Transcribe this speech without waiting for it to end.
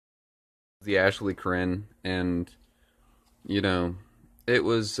The Ashley Corinne, and you know, it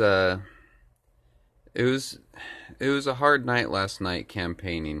was uh, it was it was a hard night last night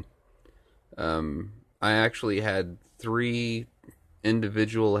campaigning. I actually had three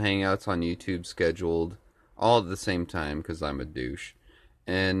individual hangouts on YouTube scheduled all at the same time because I'm a douche,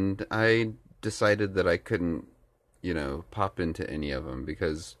 and I decided that I couldn't, pop into any of them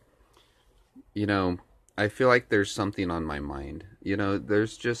because you know I feel like there's something on my mind.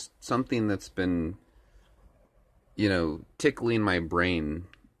 There's just something that's been tickling my brain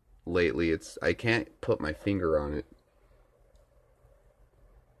lately. I can't put my finger on it.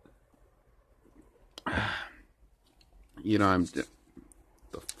 I'm the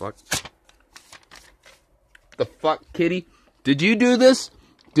fuck, the fuck, kitty. Did you do this?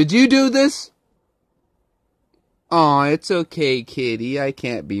 Did you do this? Aw, it's okay, kitty. I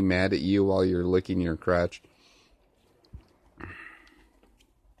can't be mad at you while you're licking your crotch.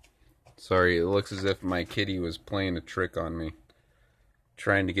 Sorry, it looks as if my kitty was playing a trick on me,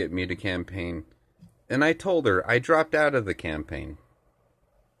 trying to get me to campaign. And I told her I dropped out of the campaign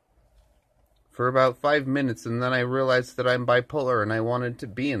for about 5 minutes, and then I realized that I'm bipolar and I wanted to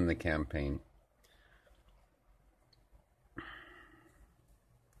be in the campaign.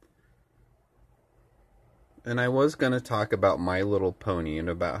 And I was going to talk about My Little Pony and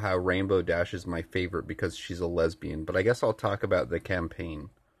about how Rainbow Dash is my favorite because she's a lesbian, but I guess I'll talk about the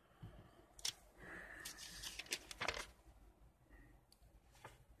campaign.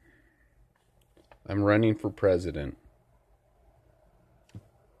 I'm running for president.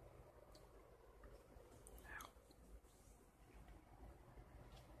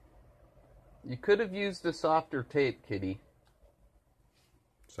 You could have used a softer tape, kitty.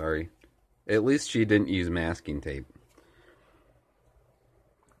 Sorry. At least she didn't use masking tape.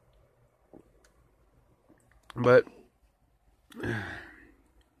 But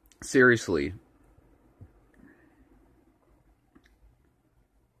seriously,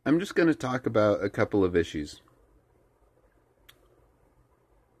 I'm just going to talk about a couple of issues.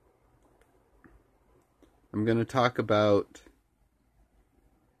 I'm going to talk about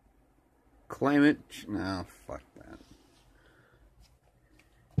climate. No, fuck that.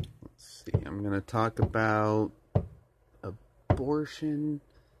 Let's see. I'm going to talk about abortion.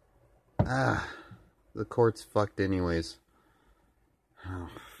 The court's fucked anyways. Oh,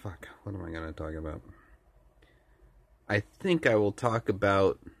 fuck. What am I going to talk about? I think I will talk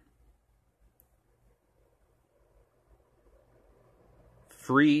about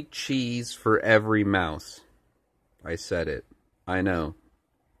free cheese for every mouse. I said it. I know.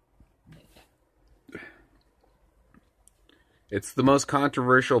 It's the most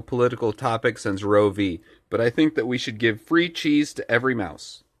controversial political topic since Roe v. But I think that we should give free cheese to every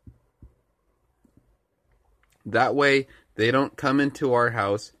mouse. That way, they don't come into our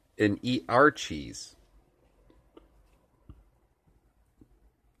house and eat our cheese.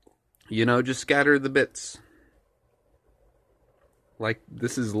 Just scatter the bits. Like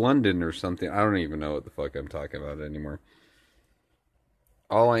this is London or something. I don't even know what the fuck I'm talking about anymore.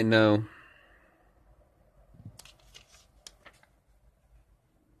 All I know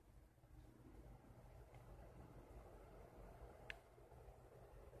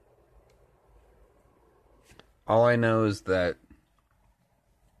is that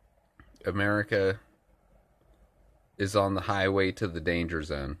America is on the highway to the danger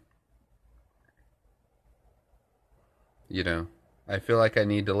zone. I feel like I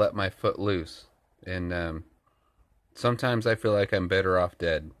need to let my foot loose. And sometimes I feel like I'm better off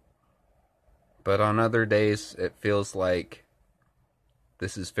dead. But on other days, it feels like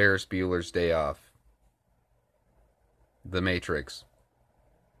this is Ferris Bueller's Day Off. The Matrix.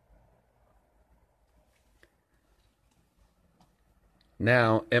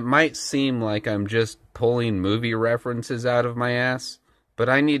 Now, it might seem like I'm just pulling movie references out of my ass, but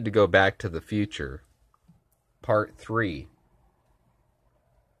I need to go back to the future. Part 3.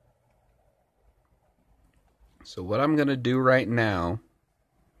 So what I'm going to do right now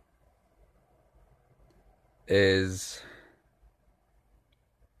is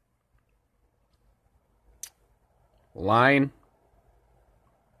line.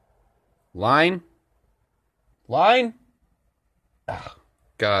 Oh,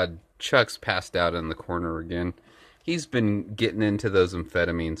 God, Chuck's passed out in the corner again. He's been getting into those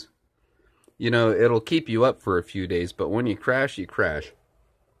amphetamines. It'll keep you up for a few days, but when you crash, you crash.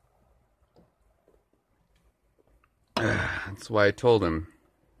 That's why I told him.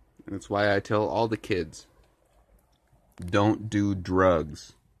 That's why I tell all the kids. Don't do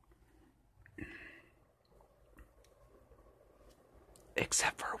drugs.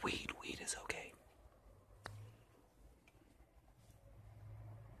 Except for weed. Weed is okay.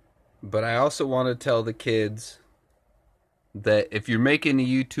 But I also want to tell the kids that if you're making a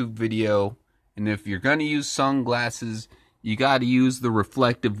YouTube video and if you're going to use sunglasses, you got to use the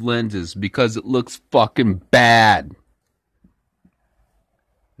reflective lenses because it looks fucking bad.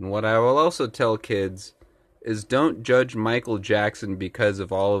 And what I will also tell kids is don't judge Michael Jackson because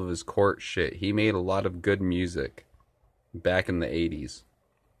of all of his court shit. He made a lot of good music back in the 80s.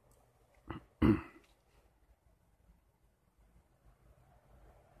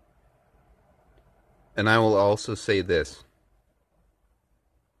 And I will also say this,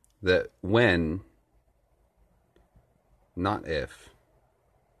 that when, not if,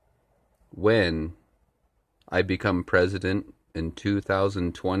 when I become president in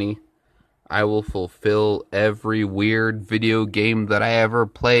 2020, I will fulfill every weird video game that I ever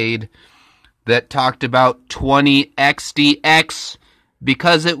played that talked about 20XDX,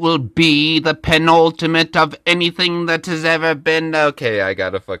 because it will be the penultimate of anything that has ever been. Okay, I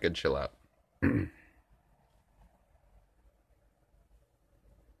gotta fucking chill out.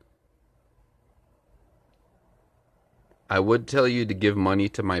 I would tell you to give money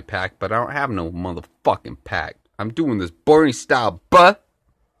to my PAC, but I don't have no motherfucking PAC. I'm doing this Bernie style, but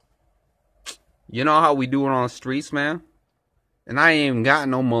you know how we do it on the streets, man? And I ain't even got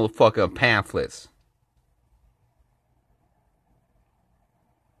no motherfucking pamphlets.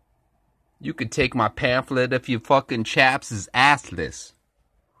 You could take my pamphlet if you fucking chaps is assless.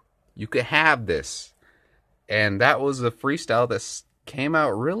 You could have this. And that was a freestyle that came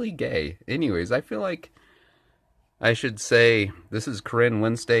out really gay. Anyways, I feel like I should say this is Corinne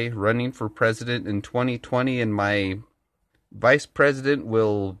Wednesday running for president in 2020, and my vice president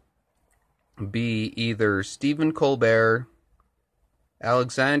will be either Stephen Colbert,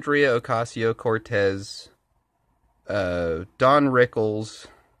 Alexandria Ocasio-Cortez, Don Rickles,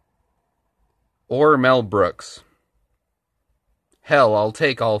 or Mel Brooks. Hell, I'll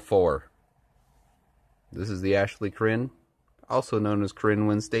take all four. This is the Ashley Corinne, also known as Corinne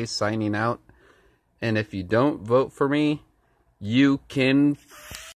Wednesday, signing out. And if you don't vote for me, you can